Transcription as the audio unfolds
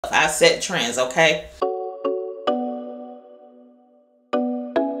I set trends, okay?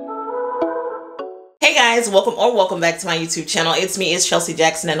 Hey guys, welcome back to my YouTube channel. It's me, it's Chelsea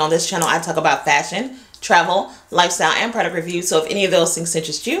Jackson, and on this channel I talk about fashion, travel, lifestyle, and product reviews. So if any of those things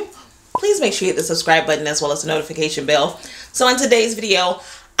interest you, please make sure you hit the subscribe button as well as the notification bell. So in today's video,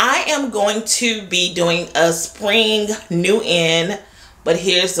 I am going to be doing a spring new in, but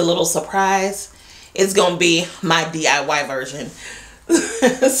here's the little surprise. It's going to be my DIY version.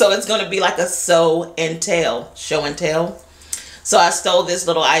 So it's going to be like a show and tell. So I stole this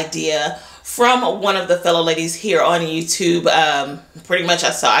little idea from one of the fellow ladies here on YouTube. Pretty much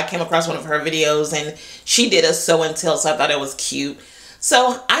I came across one of her videos and she did a show and tell, so I thought it was cute.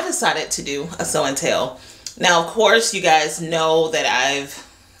 So I decided to do a show and tell. Now, of course, you guys know that I've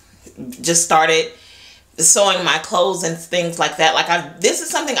just started sewing my clothes and things like that. Like this is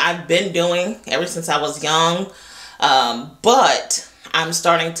something I've been doing ever since I was young. But I'm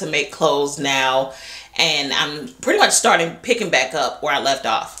starting to make clothes now, and I'm pretty much picking back up where I left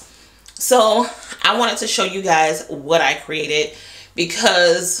off. So I wanted to show you guys what I created,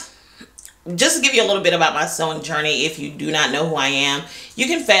 because just to give you a little bit about my sewing journey, if you do not know who I am, you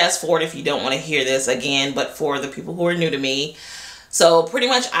can fast forward if you don't want to hear this again, but for the people who are new to me. So pretty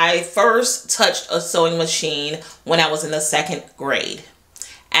much I first touched a sewing machine when I was in the 2nd grade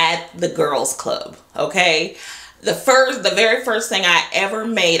at the girls club, okay? The very first thing I ever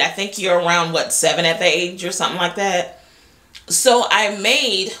made, I think you're around, what, 7 at the age or something like that? So I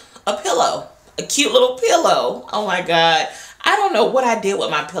made a pillow, a cute little pillow. Oh my God. I don't know what I did with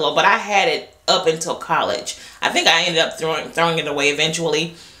my pillow, but I had it up until college. I think I ended up throwing it away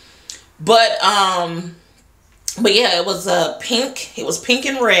eventually. But yeah, it was pink. It was pink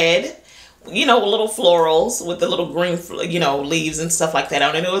and red. You know, little florals with the little green, leaves and stuff like that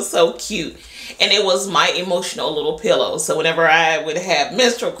on it. It was so cute. And it was my emotional little pillow. So whenever I would have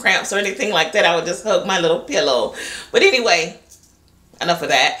menstrual cramps or anything like that, I would just hug my little pillow. But anyway, enough of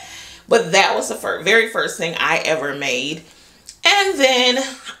that. But that was the very first thing I ever made. And then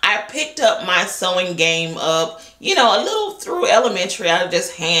I picked up my sewing game up, a little through elementary. I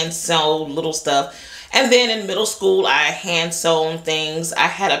just hand sew little stuff. And then in middle school, I hand sewn things. I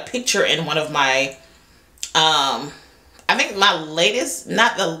had a picture in one of my, I think my latest,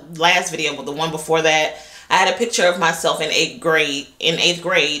 not the last video, but the one before that, I had a picture of myself in 8th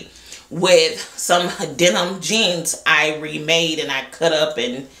grade with some denim jeans I remade and I cut up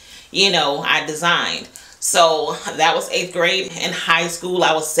and, I designed. So that was 8th grade. In high school,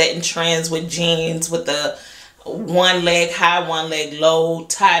 I was setting trends with jeans with the one leg high, one leg low,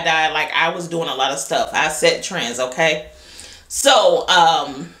 tie-dye. Like, I was doing a lot of stuff. I set trends, okay? So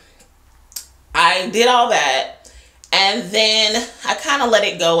I did all that, and then I kind of let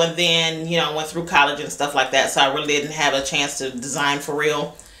it go, and then I went through college and stuff like that, so I really didn't have a chance to design for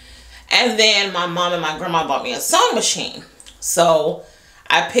real. And then my mom and my grandma bought me a sewing machine, so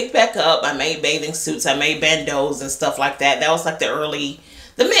I picked back up. I made bathing suits, I made bandeaus and stuff like that. That was like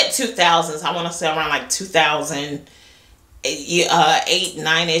the mid 2000s. I want to say around like 2008,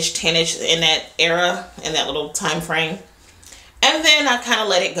 9-ish, 10-ish, in that era, in that little time frame. And then I kind of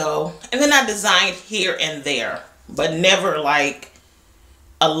let it go. And then I designed here and there, but never like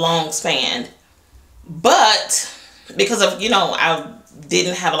a long span. But because of, I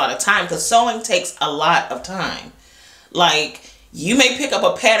didn't have a lot of time, because sewing takes a lot of time. Like, you may pick up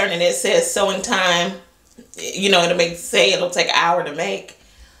a pattern and it says sewing time, it'll take an hour to make.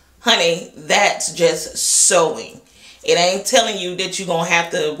 Honey, that's just sewing. It ain't telling you that you're going to have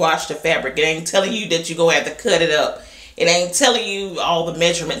to wash the fabric. It ain't telling you that you're going to have to cut it up. It ain't telling you all the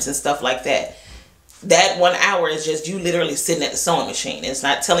measurements and stuff like that. That 1 hour is just you literally sitting at the sewing machine. It's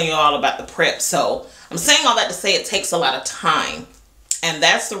not telling you all about the prep. So I'm saying all that to say it takes a lot of time. And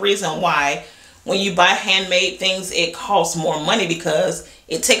that's the reason why when you buy handmade things, it costs more money, because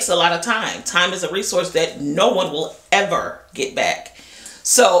it takes a lot of time. Time is a resource that no one will ever get back.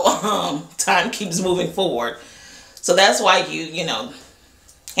 So time keeps moving forward. So that's why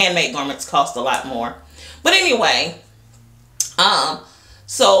handmade garments cost a lot more. But anyway,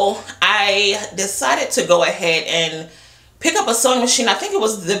 so I decided to go ahead and pick up a sewing machine. I think it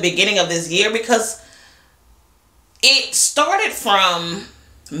was the beginning of this year, because it started from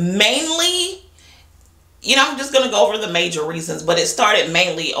mainly, I'm just going to go over the major reasons, but it started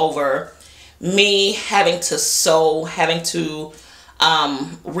mainly over me having to sew, having to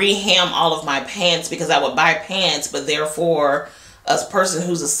rehem all of my pants, because I would buy pants, but therefore a person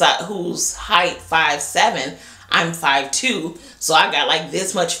who's height 5'7", I'm 5'2", so I got like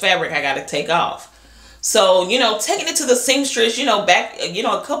this much fabric I got to take off. So taking it to the seamstress, back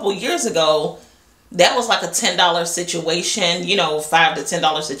a couple years ago, that was like a $10 situation, you know, $5 to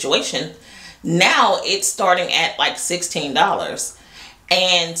 $10 situation. Now it's starting at like $16.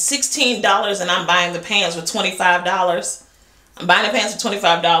 And $16, and I'm buying the pants for $25. I'm buying the pants for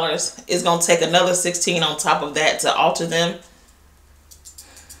 $25. It's going to take another $16 on top of that to alter them.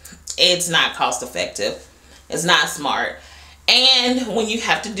 It's not cost effective. It's not smart. And when you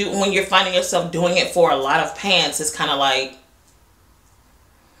have to do, when you're finding yourself doing it for a lot of pants, it's kind of like,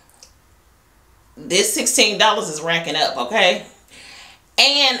 this $16 is racking up, okay?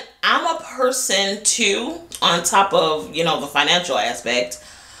 And I'm a person too, on top of, you know, the financial aspect,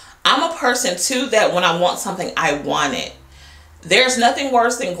 I'm a person too that when I want something, I want it. There's nothing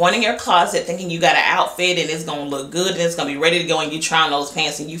worse than going in your closet thinking you got an outfit and it's going to look good and it's going to be ready to go, and you try on those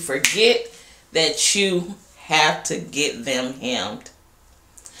pants and you forget that you have to get them hemmed.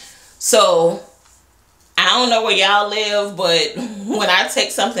 So I don't know where y'all live, but when I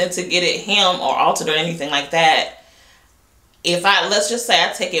take something to get it hemmed or altered or anything like that, if let's just say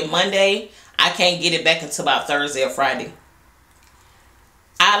I take it Monday, I can't get it back until about Thursday or Friday.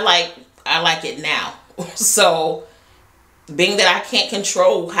 I like it now. So being that I can't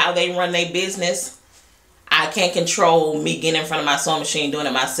control how they run their business, I can't control me getting in front of my sewing machine doing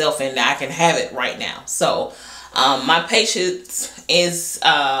it myself, and I can have it right now. So my patience is,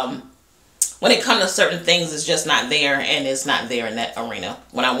 when it comes to certain things, it's just not there, and it's not there in that arena.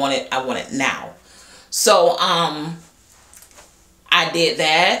 When I want it now. So I did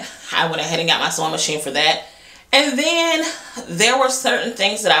that. I went ahead and got my sewing machine for that. And then there were certain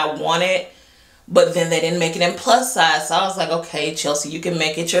things that I wanted, but then they didn't make it in plus size. So I was like, okay, Chelsea, you can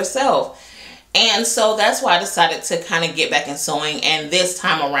make it yourself. And so that's why I decided to kind of get back in sewing, and this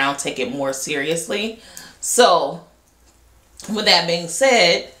time around take it more seriously. So with that being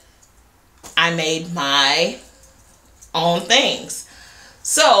said, I made my own things.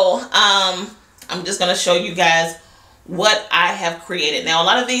 So I'm just going to show you guys what I have created. Now, a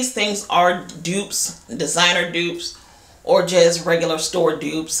lot of these things are dupes, designer dupes, or just regular store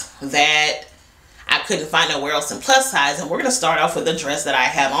dupes that I couldn't find nowhere else in plus size. And we're going to start off with the dress that I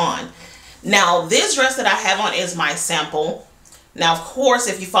have on. Now, this dress that I have on is my sample. Now, of course,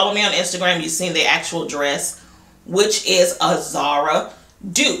 if you follow me on Instagram, you've seen the actual dress, which is a Zara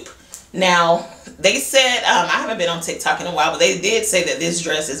dupe. Now, they said, I haven't been on TikTok in a while, but they did say that this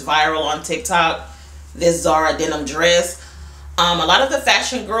dress is viral on TikTok. This Zara denim dress. A lot of the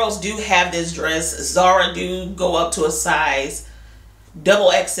fashion girls do have this dress. Zara do go up to a size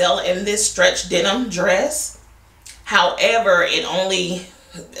XXL in this stretch denim dress. However, it only,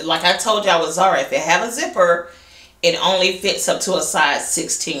 like I told y'all with Zara, if it have a zipper, it only fits up to a size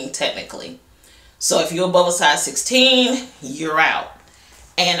 16 technically. So if you're above a size 16, you're out.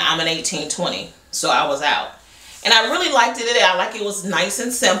 And I'm an 18-20, so I was out. And I really liked it. I like it was nice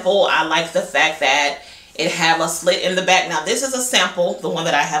and simple. I like the fact that it have a slit in the back. Now, this is a sample, the one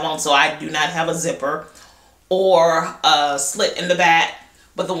that I have on, so I do not have a zipper or a slit in the back.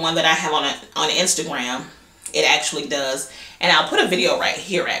 But the one that I have on Instagram, it actually does. And I'll put a video right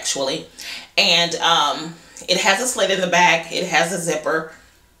here, actually. And it has a slit in the back. It has a zipper.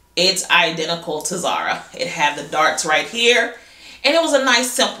 It's identical to Zara. It had the darts right here. And it was a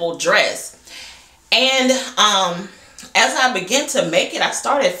nice, simple dress. And as I began to make it, I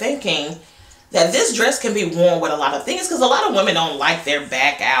started thinking that this dress can be worn with a lot of things, because a lot of women don't like their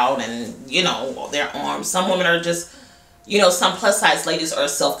back out and, you know, their arms. Some women are just, you know, some plus size ladies are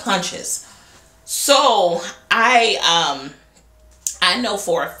self-conscious. So I know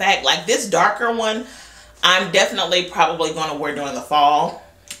for a fact, like this darker one, I'm definitely probably going to wear during the fall.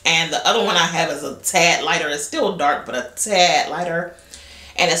 And the other one I have is a tad lighter. It's still dark, but a tad lighter.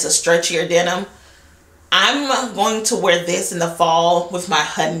 And it's a stretchier denim. I'm going to wear this in the fall with my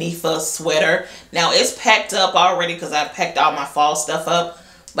Hanifa sweater. Now, it's packed up already because I packed all my fall stuff up.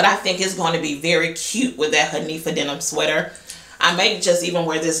 But I think it's going to be very cute with that Hanifa denim sweater. I may just even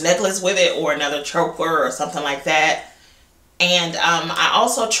wear this necklace with it, or another choker or something like that. And I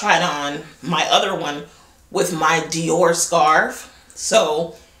also tried on my other one with my Dior scarf.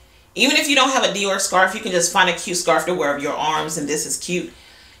 So even if you don't have a Dior scarf, you can just find a cute scarf to wear over your arms, and this is cute.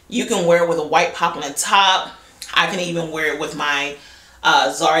 You can wear it with a white poplin top. I can even wear it with my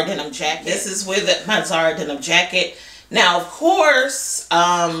Zara denim jacket. This is with my Zara denim jacket. Now, of course,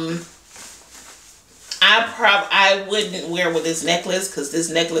 I wouldn't wear with this necklace, because this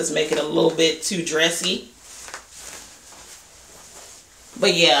necklace make it a little bit too dressy.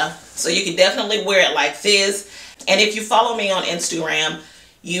 But yeah, so you can definitely wear it like this. And if you follow me on Instagram,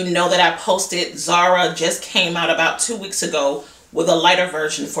 you know that I posted, Zara just came out about 2 weeks ago with a lighter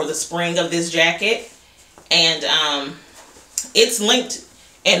version for the spring of this jacket. And it's linked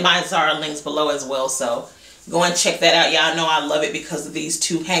And my Zara links below as well. So go and check that out. Y'all know I love it because of these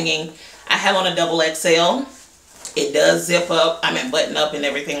two hanging. I have on a double XL. It does zip up, button up and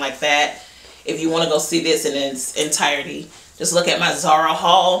everything like that. If you want to go see this in its entirety, just look at my Zara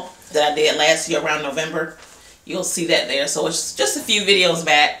haul that I did last year around November. You'll see that there. So it's just a few videos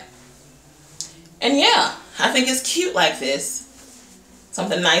back. And yeah, I think it's cute like this.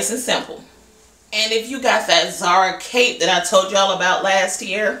 Something nice and simple. And if you got that Zara cape that I told y'all about last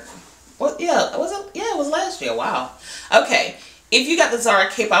year. Well, yeah, was it? Yeah, it was last year. Wow. Okay. If you got the Zara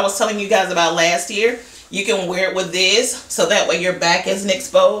cape I was telling you guys about last year, you can wear it with this. So that way your back isn't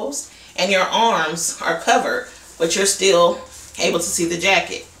exposed and your arms are covered, but you're still able to see the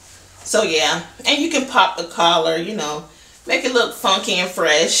jacket. So yeah, and you can pop the collar, you know, make it look funky and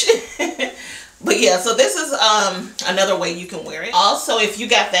fresh. But yeah, so this is another way you can wear it. Also, if you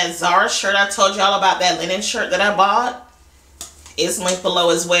got that Zara shirt I told y'all about, that linen shirt that I bought, it's linked below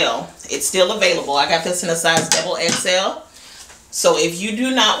as well. It's still available. I got this in a size double XL. So if you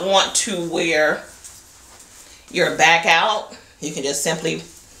do not want to wear your back out, you can just simply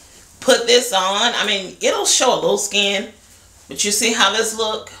put this on. I mean, it'll show a little skin, but you see how this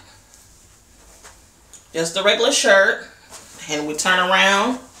look? Just a regular shirt, and we turn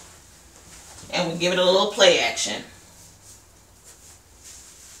around and we give it a little play action.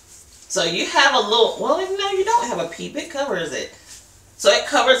 So you have a little, well, no, you don't have a peep. It covers it. So it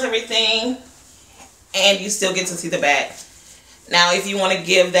covers everything, and you still get to see the back. Now, if you want to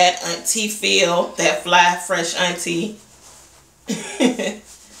give that auntie feel, that fly fresh auntie,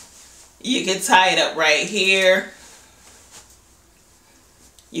 you can tie it up right here.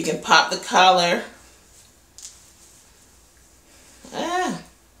 You can pop the collar.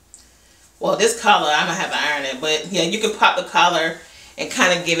 Well, this collar, I'm going to have to iron it. But, yeah, you can pop the collar and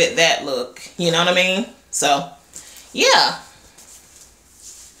kind of give it that look. You know what I mean? So, yeah.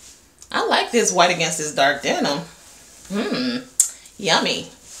 I like this white against this dark denim. Yummy.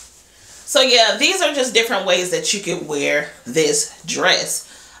 So, yeah, these are just different ways that you could wear this dress.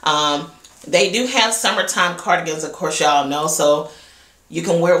 They do have summertime cardigans, of course, y'all know. So, you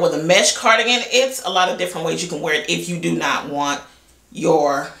can wear it with a mesh cardigan. It's a lot of different ways you can wear it if you do not want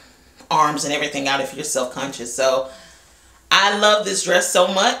your arms and everything out if you're self-conscious. So I love this dress so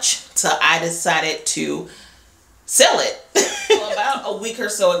much, so I decided to sell it. So about a week or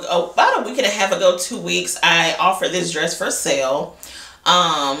so ago, about a week and a half ago, 2 weeks, I offered this dress for sale.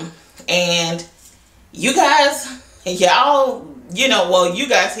 And you guys, y'all, you know, well, you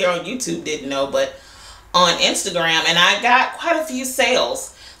guys here on YouTube didn't know, but on Instagram, and I got quite a few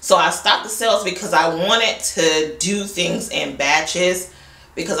sales. So I stopped the sales because I wanted to do things in batches,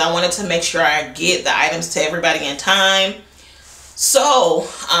 because I wanted to make sure I get the items to everybody in time. So,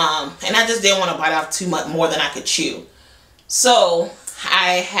 and I just didn't want to bite off too much more than I could chew. So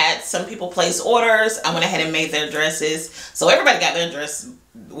I had some people place orders. I went ahead and made their dresses. So everybody got their dress.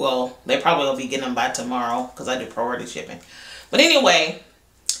 Well, they probably will be getting them by tomorrow because I do priority shipping. But anyway,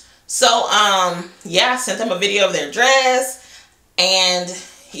 so yeah, I sent them a video of their dress, and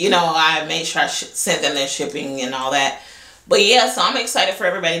you know, I made sure I sent them their shipping and all that. But yeah, so I'm excited for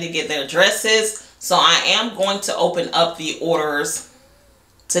everybody to get their dresses. So I am going to open up the orders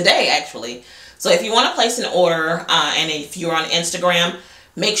today, actually. So if you want to place an order, and if you're on Instagram,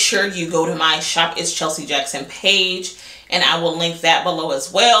 make sure you go to my Shop It's Chelsea Jackson page, and I will link that below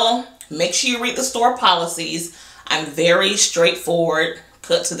as well. Make sure you read the store policies. I'm very straightforward,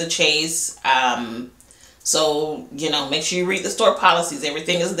 cut to the chase. So, you know, make sure you read the store policies.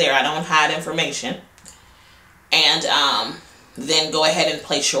 Everything is there. I don't hide information. And then go ahead and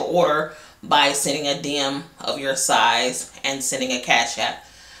place your order by sending a DM of your size and sending a Cash App.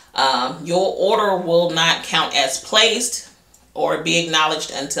 Your order will not count as placed or be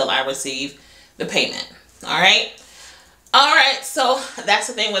acknowledged until I receive the payment. Alright? Alright, so that's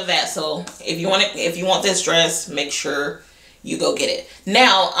the thing with that. So if you want this dress, make sure you go get it.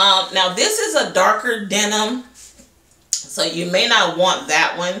 Now, now this is a darker denim, so you may not want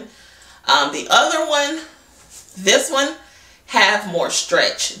that one. The other one, this one, have more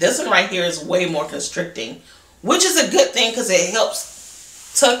stretch. This one right here is way more constricting, which is a good thing because it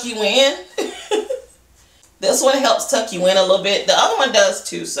helps tuck you in. This one helps tuck you in a little bit. The other one does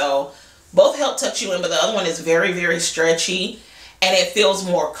too, so both help tuck you in, but the other one is very, very stretchy, and it feels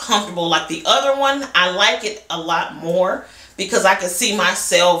more comfortable. Like the other one, I like it a lot more because I can see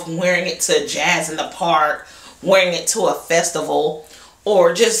myself wearing it to jazz in the park, wearing it to a festival,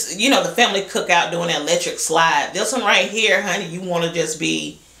 or just, you know, the family cookout doing an electric slide. This one right here, honey, you want to just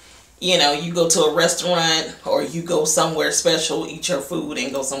be, you know, you go to a restaurant or you go somewhere special, eat your food,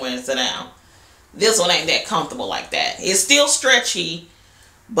 and go somewhere and sit down. This one ain't that comfortable like that. It's still stretchy,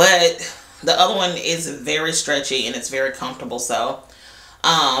 but the other one is very stretchy and it's very comfortable. So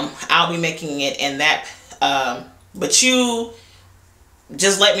I'll be making it in that, but you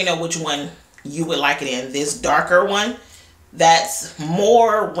just let me know which one you would like it in. This darker one that's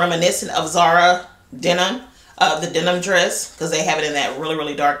more reminiscent of Zara denim, the denim dress, because they have it in that really,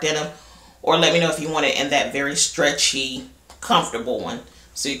 really dark denim. Or let me know if you want it in that very stretchy, comfortable one,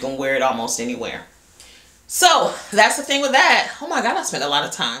 so you can wear it almost anywhere. So that's the thing with that. Oh my God, I spent a lot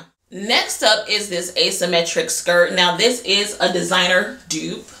of time. Next up is this asymmetric skirt. Now this is a designer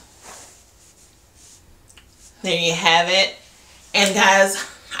dupe. There you have it. And guys,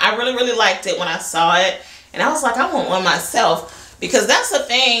 I really, really liked it when I saw it. And I was like, I want one myself. Because that's the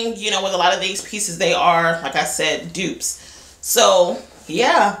thing, you know, with a lot of these pieces, they are, like I said, dupes. So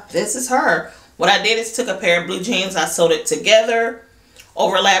yeah, this is her. What I did is took a pair of blue jeans, I sewed it together,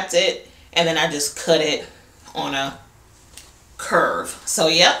 overlapped it, and then I just cut it on a curve. So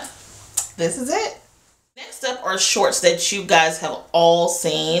yep, this is it. Next up are shorts that you guys have all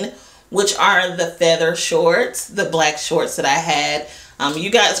seen, which are the feather shorts, the black shorts that I had. You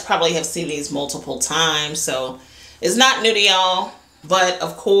guys probably have seen these multiple times, so it's not new to y'all. But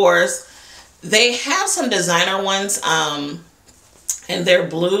of course, they have some designer ones, and they're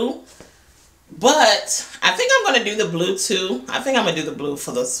blue. But I think I'm going to do the blue too. I think I'm going to do the blue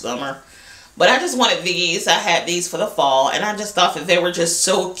for the summer. But I just wanted these. I had these for the fall, and I just thought that they were just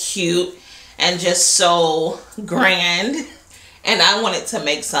so cute and just so grand. And I wanted to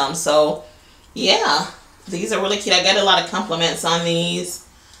make some. So yeah, these are really cute. I got a lot of compliments on these.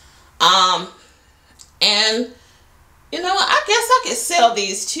 And you know, I guess I could sell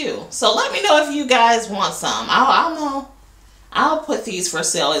these too. So let me know if you guys want some. I'll put these for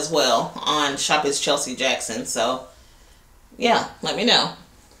sale as well on Shop itschelseajackson. So yeah, let me know.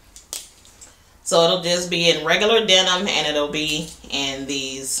 So it'll just be in regular denim, and it'll be in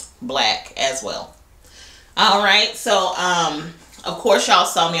these black as well. All right, so of course y'all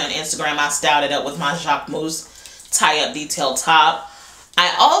saw me on Instagram. I styled it up with my Jacques Mousse tie-up detail top.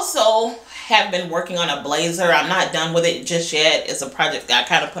 I also have been working on a blazer. I'm not done with it just yet. It's a project that I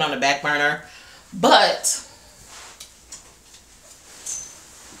kind of put on the back burner, but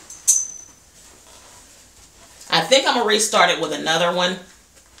I think I'm gonna restart it with another one.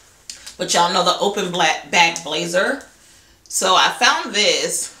 But y'all know the open back blazer. So I found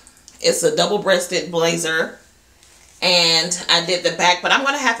this. It's a double-breasted blazer, and I did the back, but I'm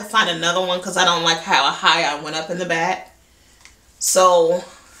gonna have to find another one because I don't like how high I went up in the back. So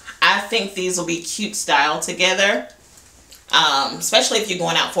I think these will be cute style together, especially if you're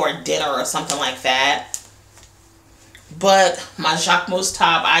going out for a dinner or something like that. But my Jacques Mousse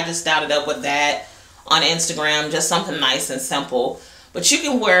top, I just styled it up with that on Instagram, just something nice and simple. But you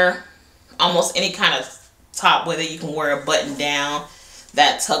can wear almost any kind of top with it. You can wear a button down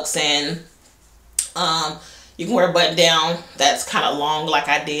that tucks in. You can wear a button down that's kind of long, like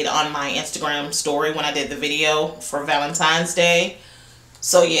I did on my Instagram story when I did the video for Valentine's Day.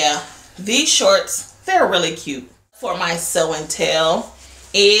 So yeah, these shorts, they're really cute. For my sew and tell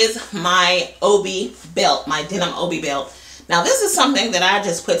is my obi belt, my denim obi belt. Now this is something that I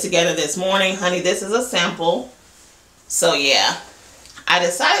just put together this morning, honey. This is a sample. So yeah, I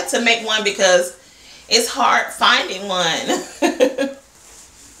decided to make one because it's hard finding one.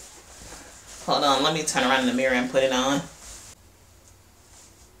 Hold on, let me turn around in the mirror and put it on.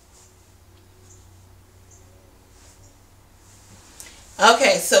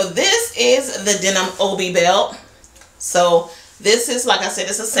 Okay, so this is the denim obi belt. So this is, like I said,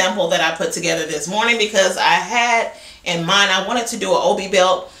 it's a sample that I put together this morning because I had in mind I wanted to do an obi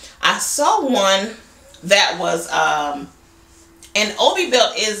belt. I saw one that was an obi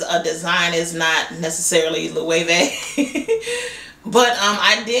belt is a design, is not necessarily Loewe. But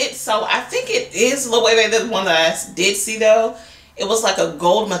I did, so I think it is Loewe, the one that I did see though. It was like a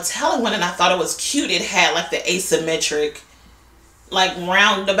gold metallic one, and I thought it was cute. It had like the asymmetric like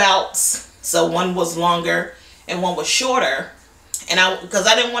roundabouts, so one was longer and one was shorter. And because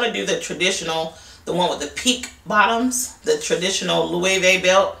I didn't want to do the traditional, the one with the peak bottoms, the traditional Loewe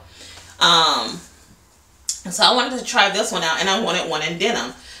belt. And so I wanted to try this one out, and I wanted one in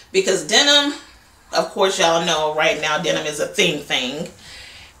denim because denim, of course y'all know right now denim is a thing.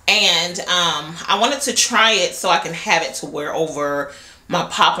 And I wanted to try it so I can have it to wear over my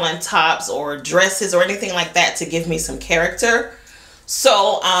poplin tops or dresses or anything like that to give me some character.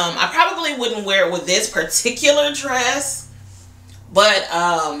 So I probably wouldn't wear it with this particular dress, but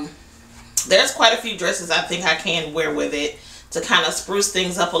there's quite a few dresses I think I can wear with it to kind of spruce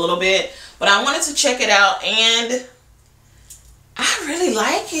things up a little bit. But I wanted to check it out, and I really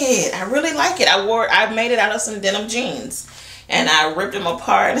like it. I really like it. I made it out of some denim jeans, and I ripped them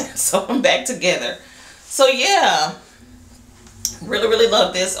apart and sewed them back together. So yeah, really, really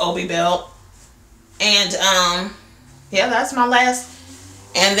love this Obi belt. And yeah, that's my last.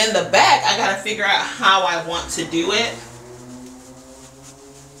 And then the back, I gotta figure out how I want to do it.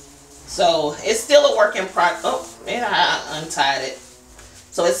 So it's still a work in progress. Oh, man, I untied it.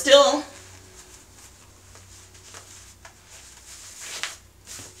 So it's still,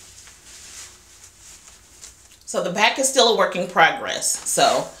 so the back is still a work in progress.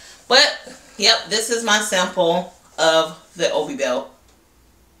 So, but yep, this is my sample of the Obi belt.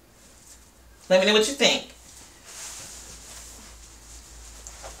 Let me know what you think.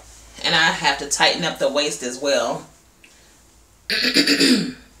 And I have to tighten up the waist as well.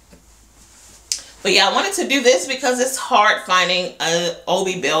 But yeah, I wanted to do this because it's hard finding an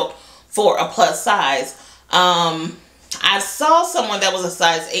Obi belt for a plus size. I saw someone that was a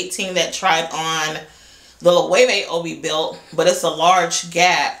size 18 that tried on the Loewe Obi belt, but it's a large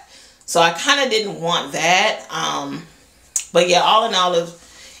gap. So I kind of didn't want that. But yeah, all in all,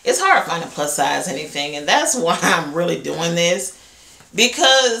 it's hard to find a plus size anything. And that's why I'm really doing this.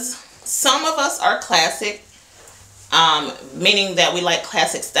 Because some of us are classic. Meaning that we like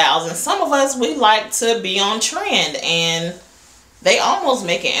classic styles, and some of us, we like to be on trend, and they almost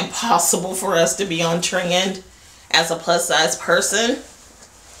make it impossible for us to be on trend as a plus size person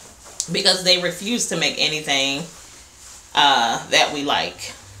because they refuse to make anything that we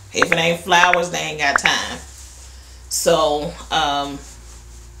like. If it ain't flowers, they ain't got time. So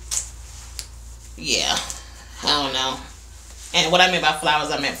yeah, I don't know. And what I mean by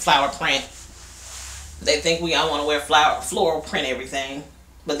flowers, I meant flower print. They think we all want to wear floral print everything.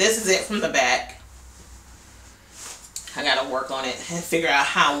 But this is it from the back. I got to work on it and figure out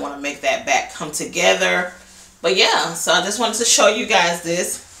how I want to make that back come together. But yeah, so I just wanted to show you guys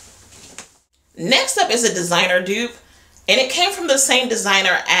this. Next up is a designer dupe. And it came from the same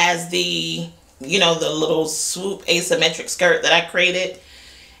designer as the, you know, the little swoop asymmetric skirt that I created.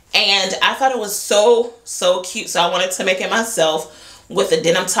 And I thought it was so cute. So I wanted to make it myself. With the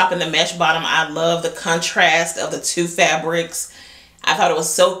denim top and the mesh bottom. I love the contrast of the two fabrics. I thought it was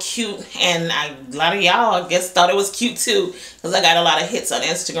so cute, and a lot of y'all, I guess, thought it was cute too, because I got a lot of hits on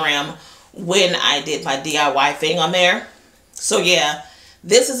Instagram when I did my DIY thing on there. So yeah,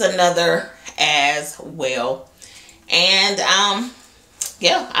 this is another as well. And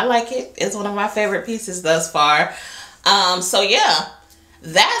yeah, I like it. It's one of my favorite pieces thus far. So yeah,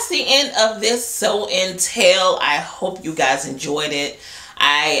 that's the end of this sew and tell. I hope you guys enjoyed it.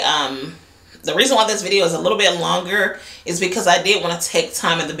 The reason why this video is a little bit longer is because I did want to take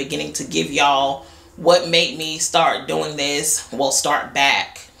time in the beginning to give y'all what made me start doing this. Well, start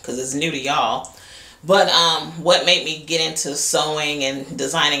back because it's new to y'all. But what made me get into sewing and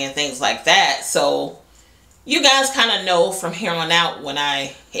designing and things like that. So you guys kind of know from here on out when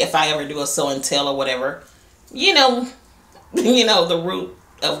if I ever do a sew and tell or whatever, you know the root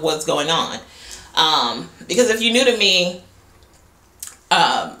of what's going on. Because if you're new to me,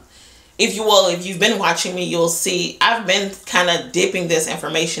 if you've been watching me, you'll see I've been kind of dipping this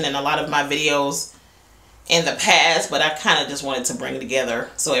information in a lot of my videos in the past, but I kind of just wanted to bring it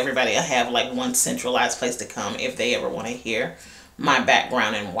together so everybody will have like one centralized place to come if they ever want to hear my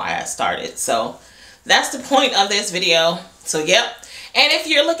background and why I started. So that's the point of this video. So yep. And if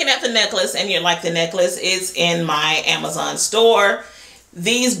you're looking at the necklace and you like the necklace, it's in my Amazon store.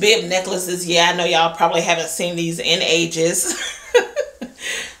 These bib necklaces, yeah, I know y'all probably haven't seen these in ages.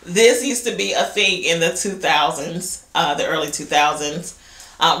 This used to be a thing in the 2000s, the early 2000s.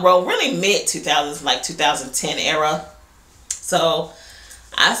 Well, really mid 2000s, like 2010 era. So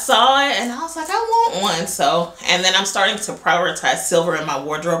I saw it and I was like, I want one. So, and then I'm starting to prioritize silver in my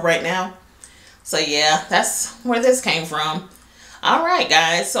wardrobe right now. So yeah, that's where this came from. Alright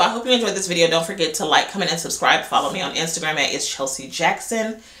guys, so I hope you enjoyed this video. Don't forget to like, comment, and subscribe. Follow me on Instagram at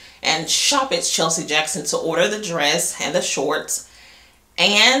itschelseajackson. And shop itschelseajackson to order the dress and the shorts.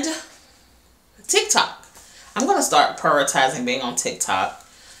 And TikTok. I'm going to start prioritizing being on TikTok.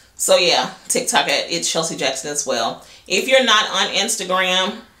 So yeah, TikTok at itschelseajackson as well. If you're not on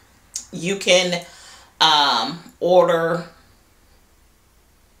Instagram, you can order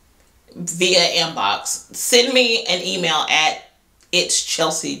via inbox. Send me an email at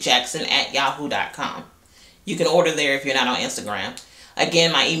itschelseajackson@yahoo.com. You can order there if you're not on Instagram.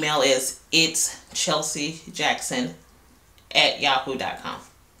 Again, my email is itschelseajackson@yahoo.com.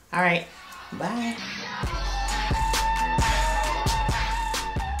 All right, bye.